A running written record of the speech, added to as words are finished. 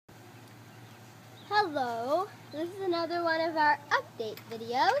Hello, this is another one of our update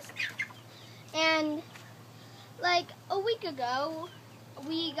videos, and like a week ago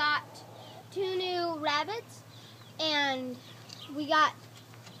we got 2 new rabbits, and we got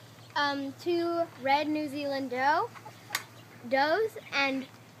 2 red New Zealand does, and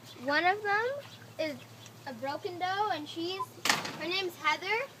one of them is a broken doe, and her name's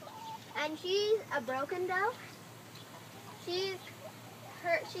Heather, and she's a broken doe.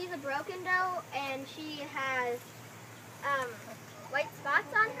 She's a broken doe, and she has white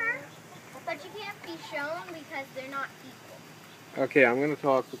spots on her, but she can't be shown because they're not equal. Okay, I'm going to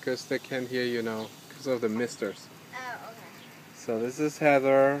talk because they can't hear you now because of the misters. Oh, okay. So this is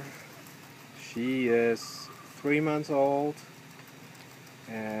Heather. She is 3 months old,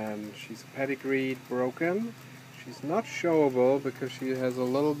 and she's pedigreed broken. She's not showable because she has a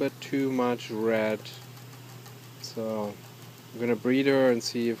little bit too much red. So I'm going to breed her and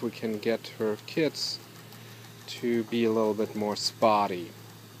see if we can get her kids to be a little bit more spotty.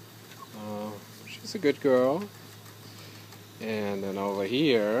 She's a good girl. And then over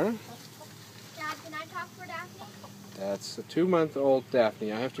here, Dad, can I talk for Daphne? that's a 2-month-old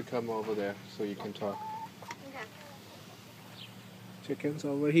Daphne. I have to come over there so you can talk. Okay. Chickens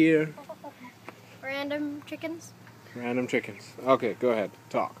over here. Random chickens. Random chickens. Okay, go ahead.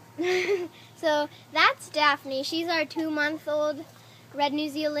 Talk. So that's Daphne. She's our 2-month-old red New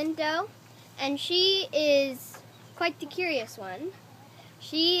Zealand doe, and she is quite the curious one.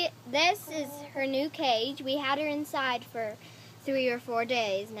 This is her new cage. We had her inside for 3 or 4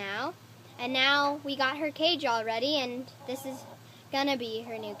 days now, and now we got her cage already, and this is gonna be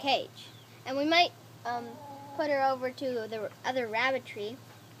her new cage. And we might put her over to the other rabbitry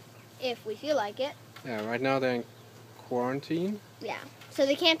if we feel like it. Yeah, right now they're in quarantine. Yeah, so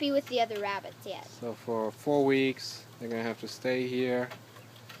they can't be with the other rabbits yet. So for 4 weeks, they're going to have to stay here.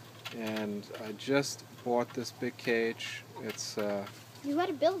 And I just bought this big cage. It's You had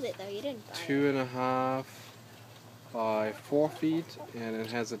to build it though, you didn't buy it. 2.5 by 4 feet, and it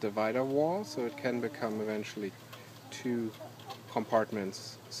has a divider wall, so it can become eventually 2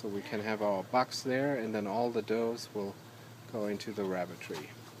 compartments. So we can have our bucks there, and then all the does will go into the rabbitry.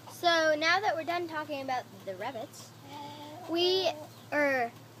 So now that we're done talking about the rabbits,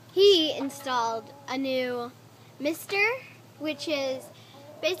 he installed a new mister, which is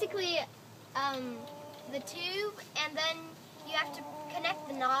basically the tube, and then you have to connect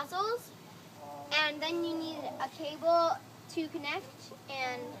the nozzles, and then you need a cable to connect,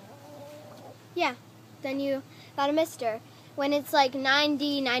 and yeah, then you got a mister. When it's like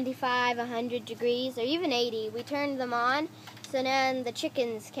 90, 95, 100 degrees, or even 80, we turn them on, so then the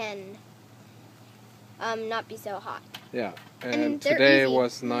chickens can not be so hot. Yeah, And and they're today easy.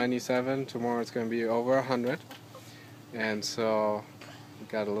 was 97, tomorrow it's going to be over 100. And so we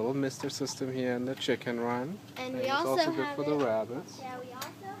got a little mister system here in the chicken run. And it's we also also good have for the rabbits. Yeah, we also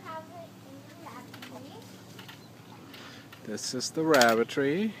have it in the rabbitry. This is the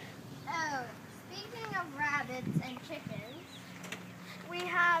rabbitry. Oh, speaking of rabbits and chickens, we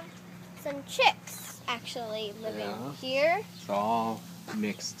have some chicks actually living Yeah. here. It's all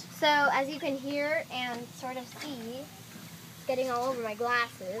mixed. So as you can hear and sort of see, getting all over my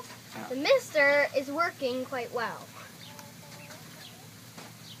glasses, the mister is working quite well.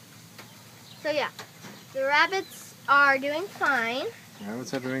 So yeah, the rabbits are doing fine.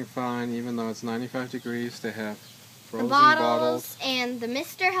 Rabbits are doing fine, even though it's 95 degrees. They have frozen The bottles, and the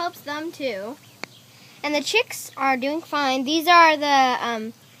mister helps them too. And the chicks are doing fine. These are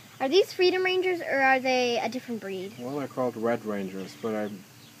are these Freedom Rangers, or are they a different breed? Well, they're called Red Rangers, but I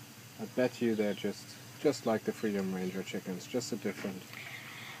bet you they're just like the Freedom Ranger chickens, just a different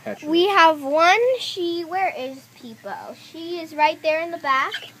hatchery. We have one. Where is Peepo? She is right there in the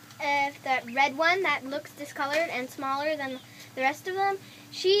back. That red one that looks discolored and smaller than the rest of them.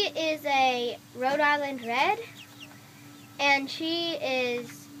 She is a Rhode Island Red, and she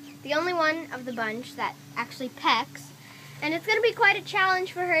is the only one of the bunch that actually pecks. And it's going to be quite a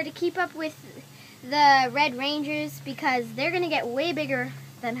challenge for her to keep up with the Red Rangers, because they're going to get way bigger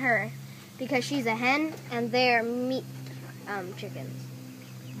than her, because she's a hen and they're meat chickens.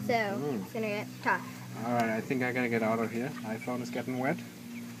 So it's going to get tough. Alright, I think I gotta get out of here. iPhone is getting wet.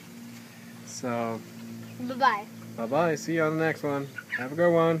 So, Bye-bye. bye-bye. See you on the next one. Have a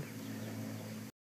good one.